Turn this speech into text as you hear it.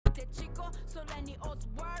にオズ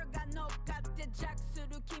ワードが乗っかってジャックす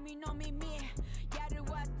る君の耳やる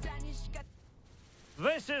技にしか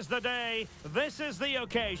This is the day, this is the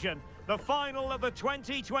occasion, the final of the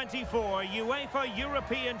 2024 UEFA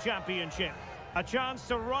European Championship. A chance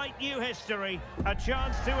to write new history, a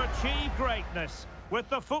chance to achieve greatness, with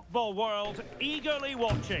the football world eagerly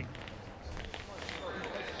watching.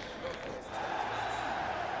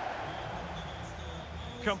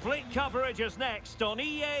 Complete coverage is next on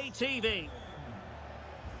EA TV.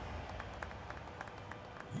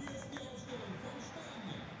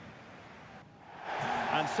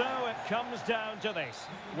 And so it comes down to this.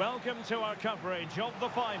 Welcome to our coverage of the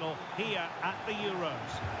final here at the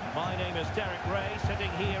Euros. My name is Derek Ray,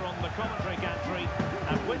 sitting here on the commentary gantry,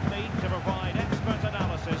 and with me to provide expert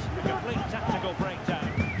analysis, a complete tactical breakdown,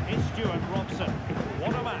 is Stuart Robson.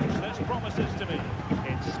 What a match this promises to be.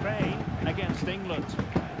 It's Spain against England.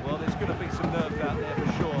 Well, there's going to be some nerves out there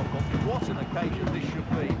for sure, but what an occasion this should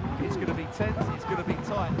be. It's going to be tense, it's going to be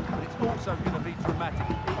tight, but it's also going to be dramatic.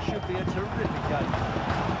 It should be a terrific game.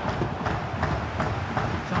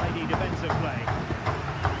 Tidy defensive play.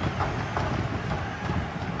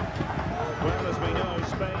 Well, as we know,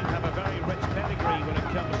 Spain have a very rich pedigree when it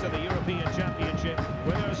comes to the European Championship.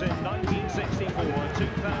 Winners in 1964,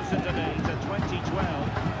 2008 and 2012.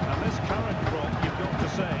 And this current crop, you've got to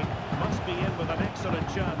say, must be in with an excellent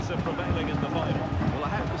chance of prevailing in the final. Well, I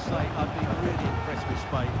have to say, I've been really impressed with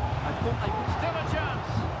Spain. I thought they would Still a chance!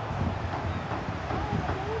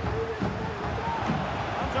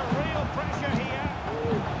 Under real pressure here.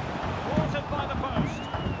 Thwarted by the post.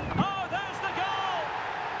 Oh, there's the goal!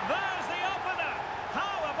 There's the opener!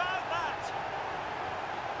 How about that?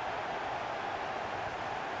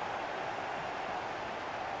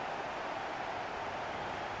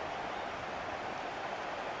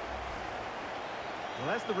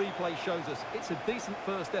 Well, as the replay shows us, it's a decent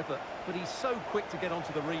first effort, but he's so quick to get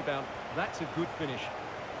onto the rebound. That's a good finish.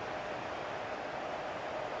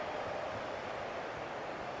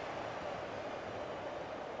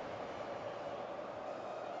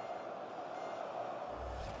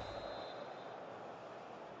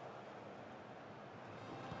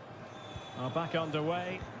 Are back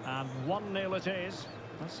underway, and 1-0 it is.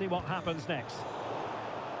 Let's see what happens next.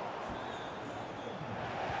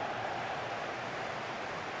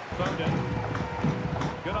 Foden.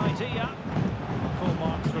 Good idea. Full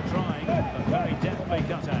marks for trying, but very deftly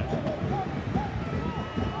cut out.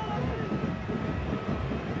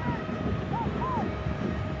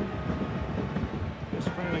 Just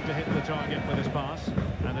failing to hit the target with his pass,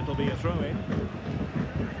 and it'll be a throw-in.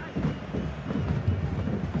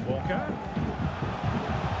 Walker.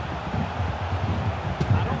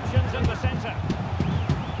 And options in the centre.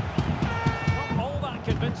 Not all that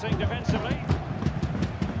convincing defensively.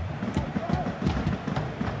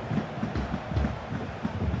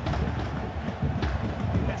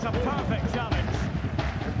 It's a perfect challenge.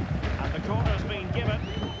 And the corner's been given.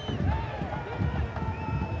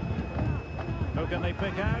 Who can they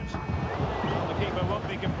pick out? Well, the keeper won't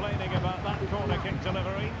be complaining about that corner kick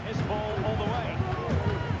delivery. His ball all the way.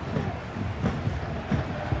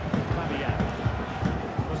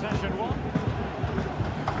 Possession one.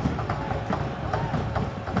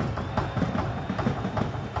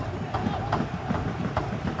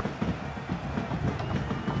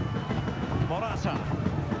 Morata.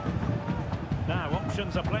 Now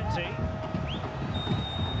options are plenty.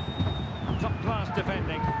 Top-class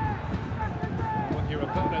defending. With your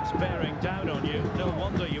opponents bearing down on you, no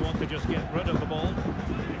wonder you want to just get rid of the ball.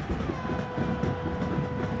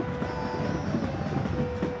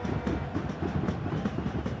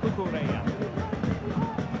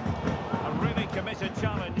 A really committed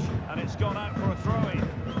challenge, and it's gone out for a throw-in.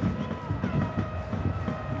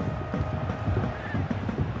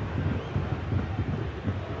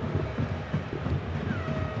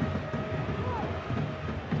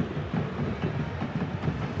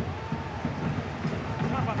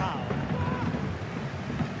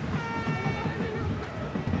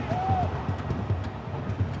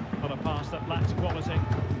 On a pass that lacks quality.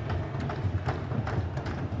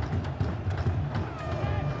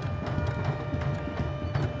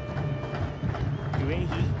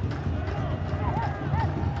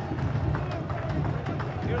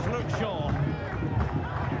 Here's Luke Shaw.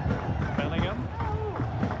 Bellingham.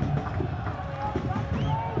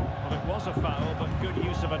 Well, it was a foul, but good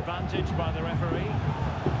use of advantage by the referee.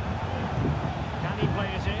 Can he play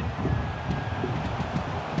it in?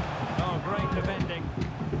 Oh, great defending.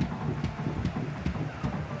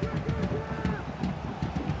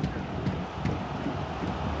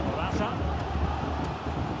 Morata.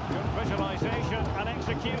 Good visualisation and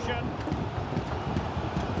execution.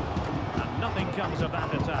 And nothing comes of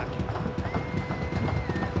that attack.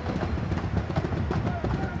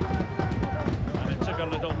 And it took a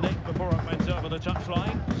little nick before it went over the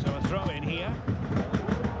touchline, so a throw in here.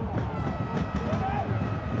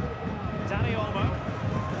 Dani Olmo.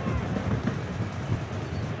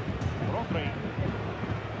 Rodri.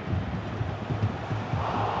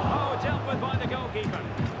 Oh, dealt with by the goalkeeper.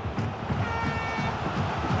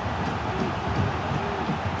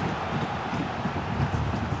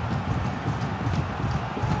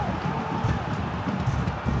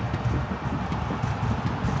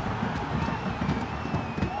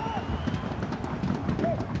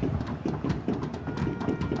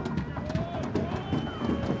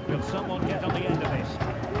 Will someone get on the end of this?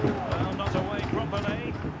 Well, not away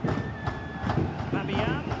properly.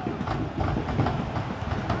 Fabian.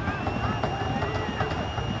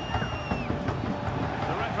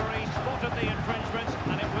 The referee spotted the infringement,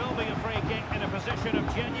 and it will be a free kick in a position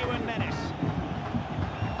of genuine menace.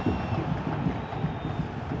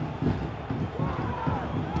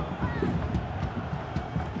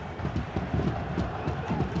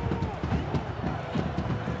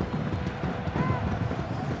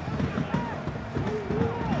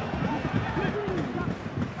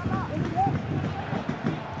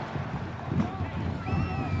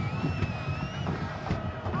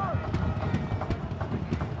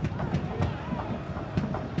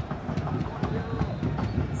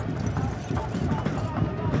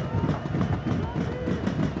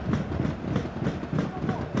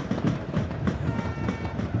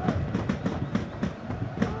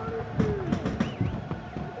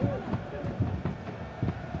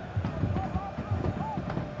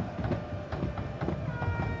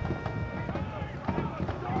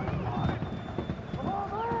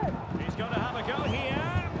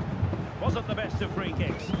 Wasn't the best of free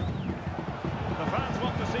kicks. The fans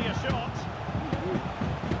want to see a shot.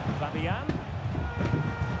 Fabian.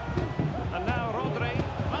 And now Rodri.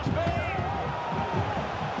 Must be!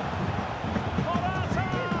 Morata!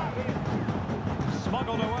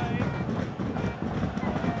 Smuggled away.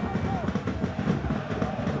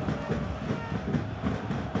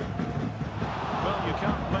 Well, you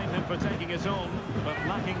can't blame him for taking it on, but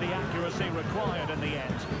lacking the accuracy required in the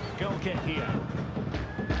end. Goal kick here.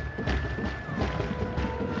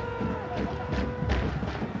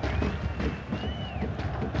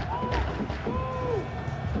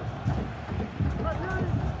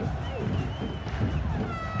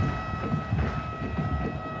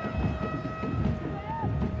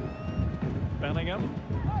 Bellingham.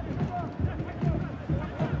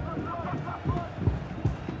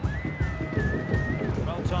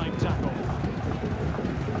 Well-timed tackle.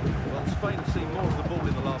 Well, Spain have seen more of the ball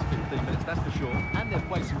in the last 15 minutes, that's for sure. And they've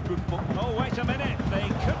played some good football. Oh, wait a minute. They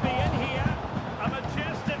could be in here. A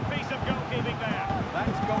majestic piece of goalkeeping there.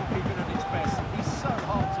 That's goalkeeping at its best. He's so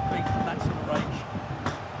hard to beat from that sort of range.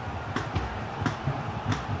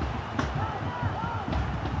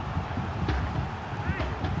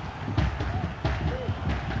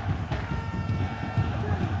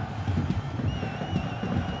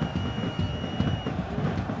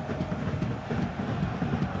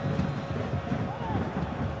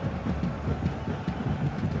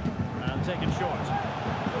 Taken short.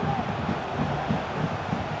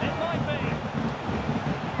 It might be.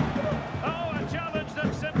 Oh, a challenge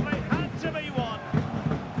that simply had to be won.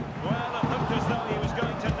 Well, it looked as though he was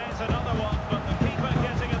going to net another one, but the keeper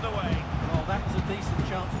getting in the way. Well, that was a decent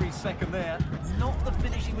chance for his second there. Not the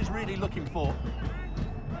finish he was really looking for.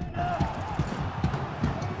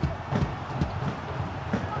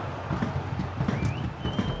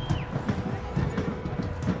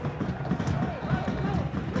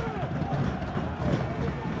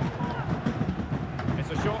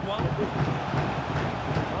 A short one.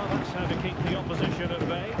 Well, that's how to keep the opposition at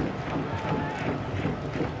bay.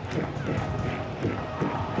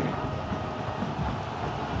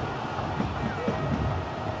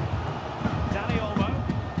 Dani Olmo.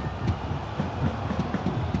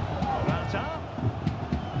 Morata.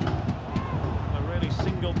 A really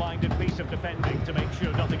single-minded piece of defending to make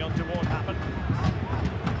sure nothing untoward happened.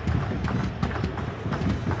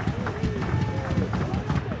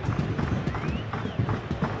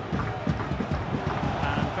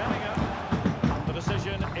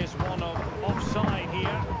 Is one of offside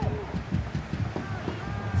here.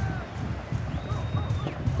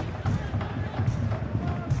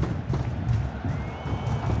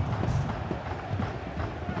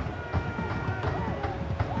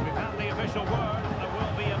 We've had the official word. There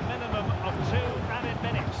will be a minimum of 2 added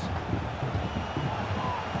minutes.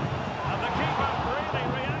 And the keeper really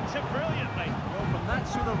reacted brilliantly. Well, from that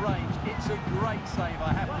sort of range, it's a great save,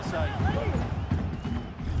 I have to say.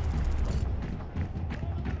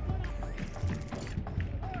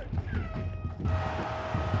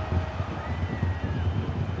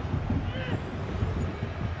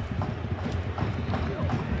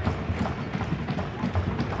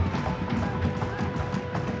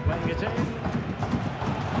 it in.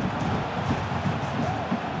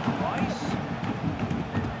 Rice.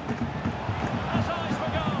 Has eyes for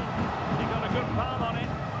goal. He got a good palm on it.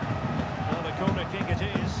 Well, the corner kick it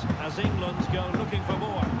is, as England go looking for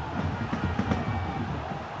more.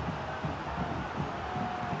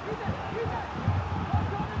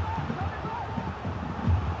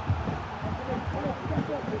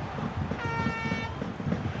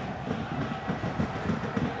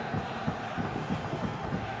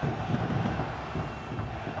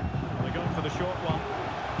 They're going for the short one.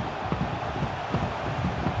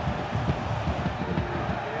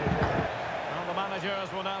 Well, the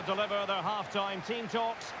managers will now deliver their half-time team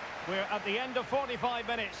talks. We're at the end of 45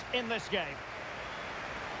 minutes in this game.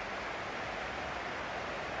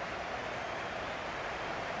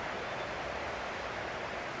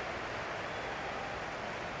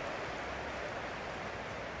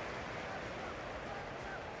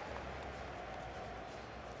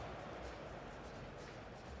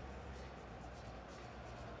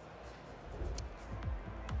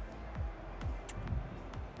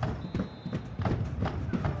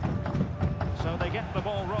 So they get the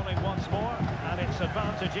ball rolling once more, and it's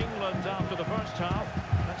advantage England after the first half.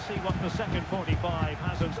 Let's see what the second 45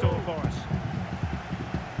 has in store for us.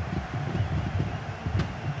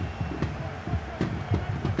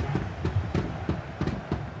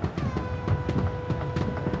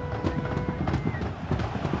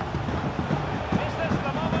 Is this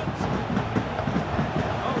the moment?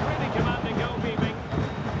 Oh, really commanding goalkeeping.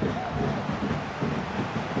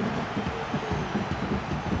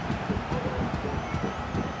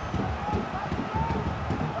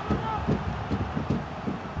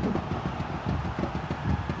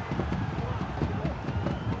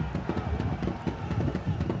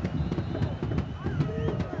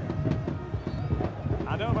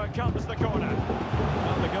 And over comes the corner.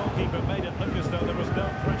 Well, the goalkeeper made it look as though there was no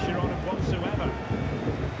pressure on him whatsoever.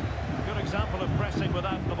 Good example of pressing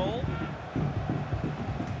without the ball.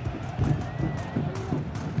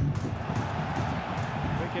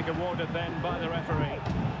 Free kick awarded then by the referee.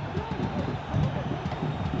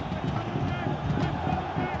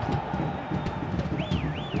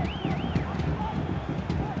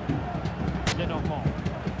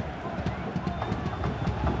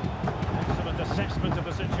 Excellent assessment of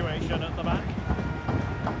the situation at the back.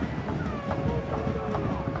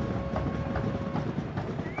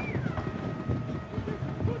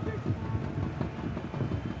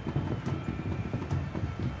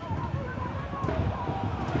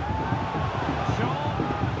 Shaw.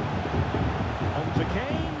 On to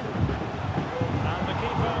Kane. And the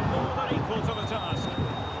keeper more than equal to the task.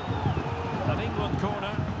 An England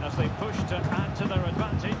corner as they push to add to their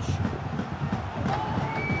advantage.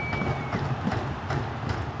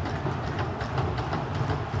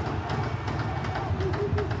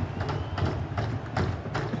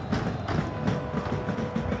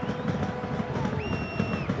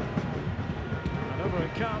 And over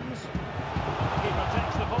it comes. The keeper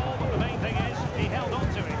takes the ball, but the main thing is he held on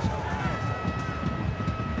to it.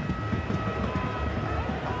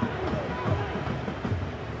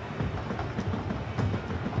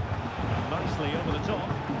 Nicely over the top.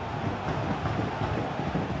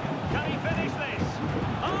 Can he finish this?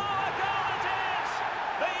 Oh, a goal it is!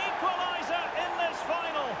 The equaliser in this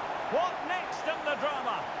final. What next in the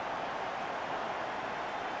drama?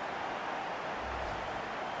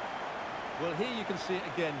 Well, here you can see it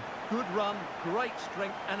again. Good run, great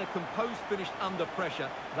strength, and a composed finish under pressure.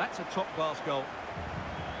 That's a top-class goal.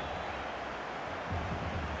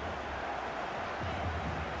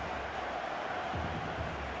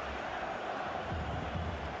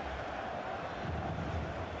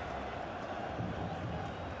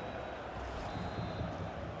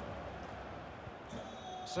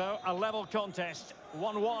 So, a level contest,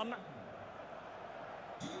 1-1.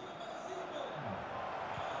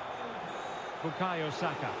 Bukayo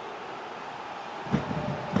Saka.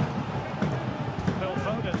 Phil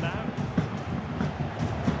Foden now.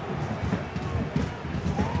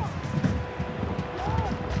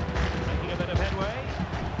 Making a bit of headway.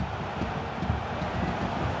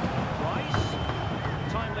 Rice.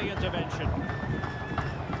 Timely intervention.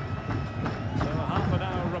 So half an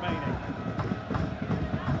hour remaining.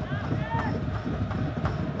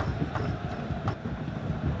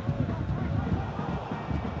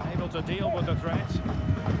 Able to deal with the threat.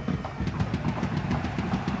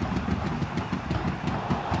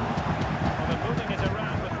 Well, they're moving it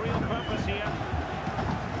around with real purpose here.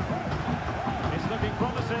 It's looking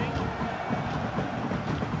promising.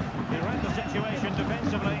 He read the situation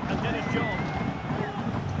defensively and did his job.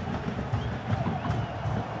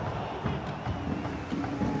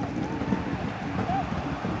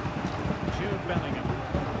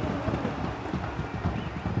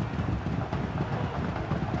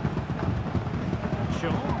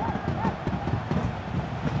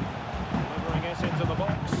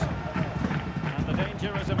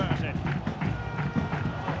 danger is averted.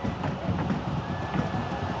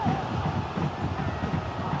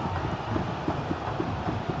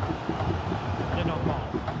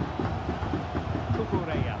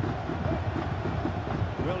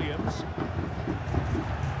 Williams.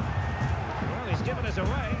 Well, he's given us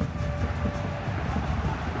away.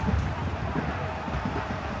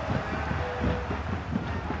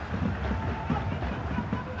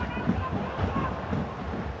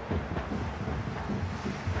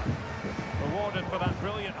 Rewarded for that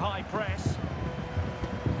brilliant high press.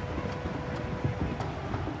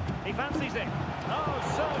 He fancies it. Oh,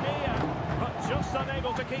 so near, but just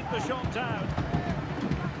unable to keep the shot down.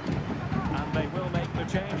 And they will make the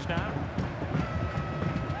change now.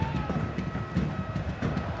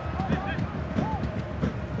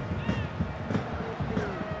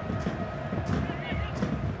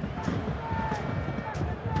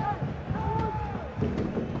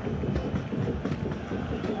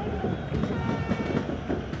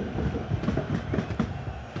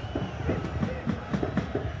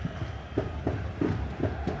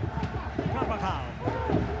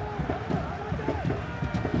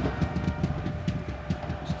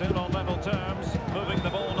 Still on level terms, moving the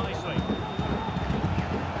ball nicely.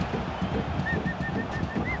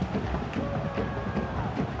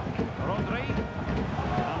 Rodri,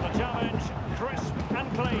 and the challenge, crisp and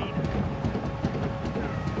clean.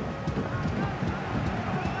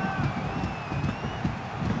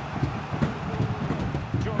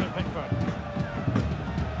 Jordan Pickford.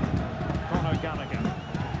 Conor Gallagher.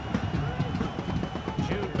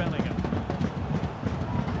 Jude Bellingham.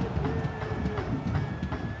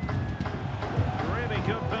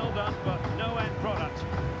 Good build-up, but no end product.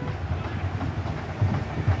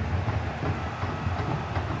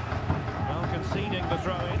 Well, conceding the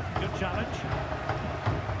throw-in. Good challenge.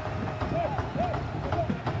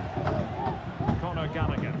 Conor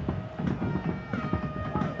Gallagher. And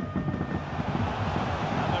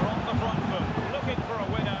they're on the front foot, looking for a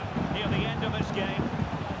winner near the end of this game.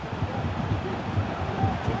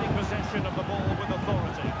 Keeping possession of the ball with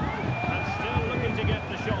authority. And still looking to get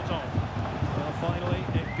the shot off. Finally,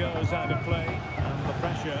 it goes out of play, and the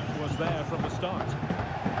pressure was there from the start.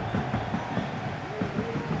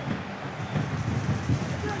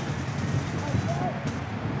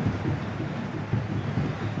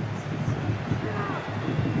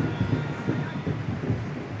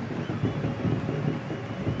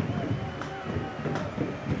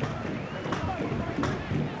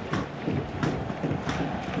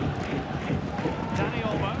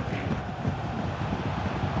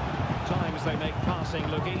 They make passing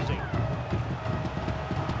look easy.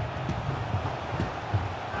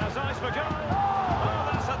 As eyes for goal. Oh,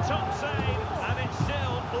 that's a top save, and it's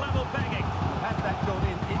still level pegging. Had that gone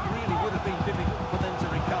in, it really would have been difficult for them to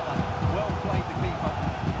recover. Well played, the keeper.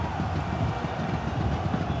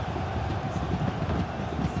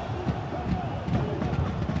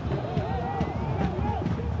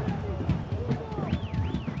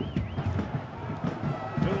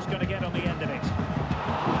 Who's going to get on the end of it?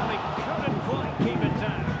 Well, he couldn't quite keep it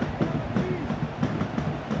down.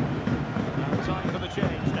 Now time for the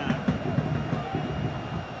change now.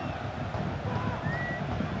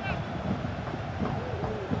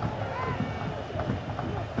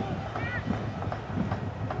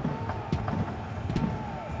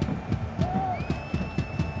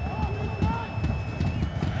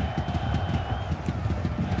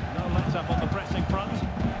 No let-up on the pressing front.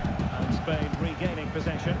 And Spain regaining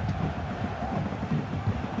possession.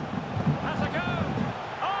 Has a go!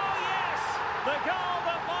 Oh yes! The goal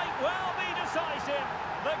that might well be decisive.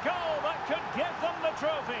 The goal that could give them the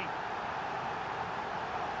trophy.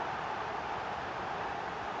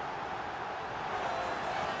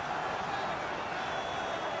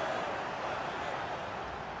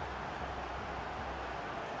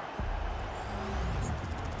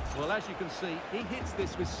 Well, as you can see, he hits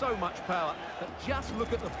this with so much power, but just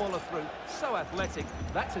look at the follow-through. So athletic.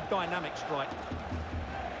 That's a dynamic strike.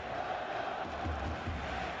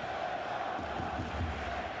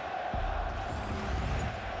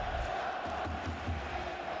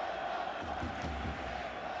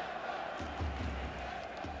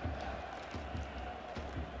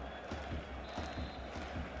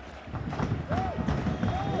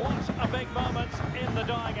 What a big moment in the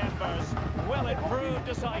dying embers. Will it prove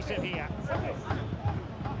decisive here?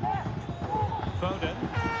 Foden.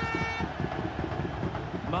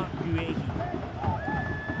 Mark Guehi.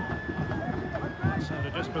 So to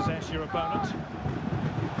dispossess your opponent.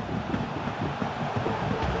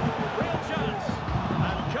 Real chance.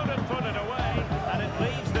 And couldn't put it away. And it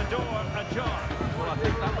leaves the door ajar. Well, I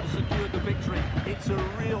think that would have secured the victory. It's a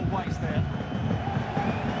real waste there.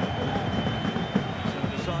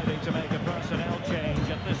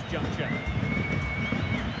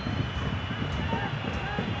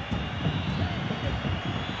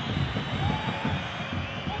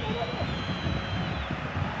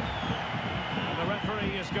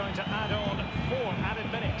 going to add on 4 added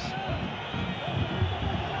minutes.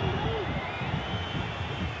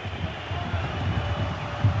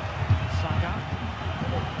 Saka.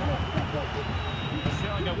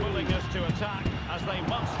 Showing a willingness to attack, as they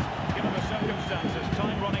must, given the circumstances.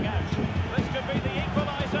 Time running out. This could be the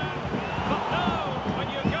equaliser. But no! When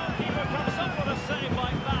your goalkeeper comes up with a save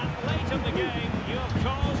like that late in the game, you have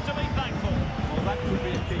cause to be thankful. Well, that could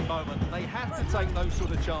be a key moment. They have to take those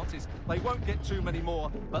sort of chances. They won't get too many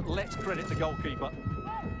more, but let's credit the goalkeeper.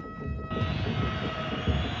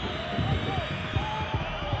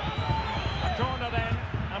 A corner then,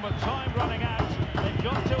 and with time running out, they've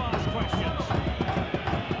got to ask questions.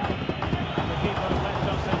 The keeper left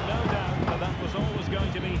us in no doubt that that was always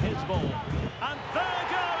going to be his ball. And there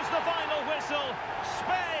goes the final whistle.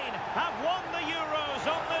 Spain have won the Euros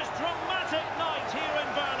on this dramatic night here in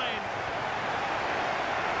Berlin.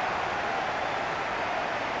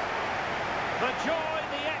 The joy,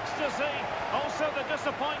 the ecstasy, also the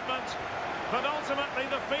disappointment, but ultimately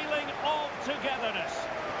the feeling of togetherness.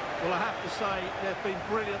 Well, I have to say, they've been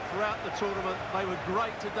brilliant throughout the tournament. They were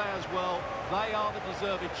great today as well. They are the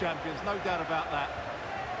deserving champions, no doubt about that.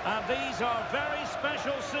 And these are very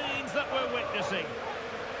special scenes that we're witnessing.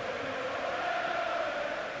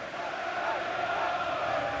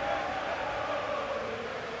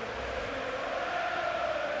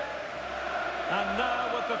 And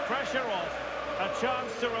now, with the pressure off, a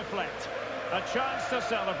chance to reflect, a chance to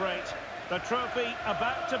celebrate. The trophy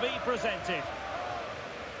about to be presented.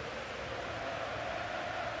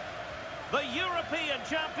 The European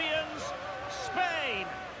champions, Spain.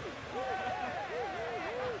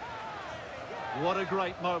 What a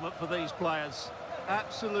great moment for these players.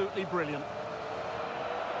 Absolutely brilliant.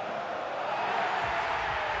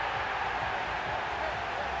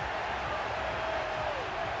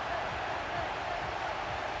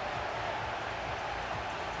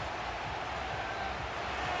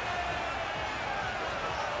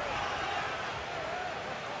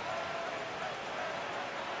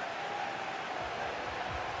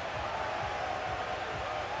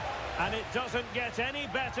 And it doesn't get any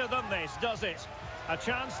better than this, does it? A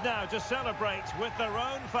chance now to celebrate with their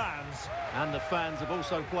own fans. And the fans have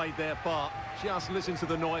also played their part. Just listen to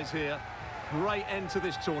the noise here. Great end to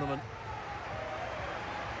this tournament.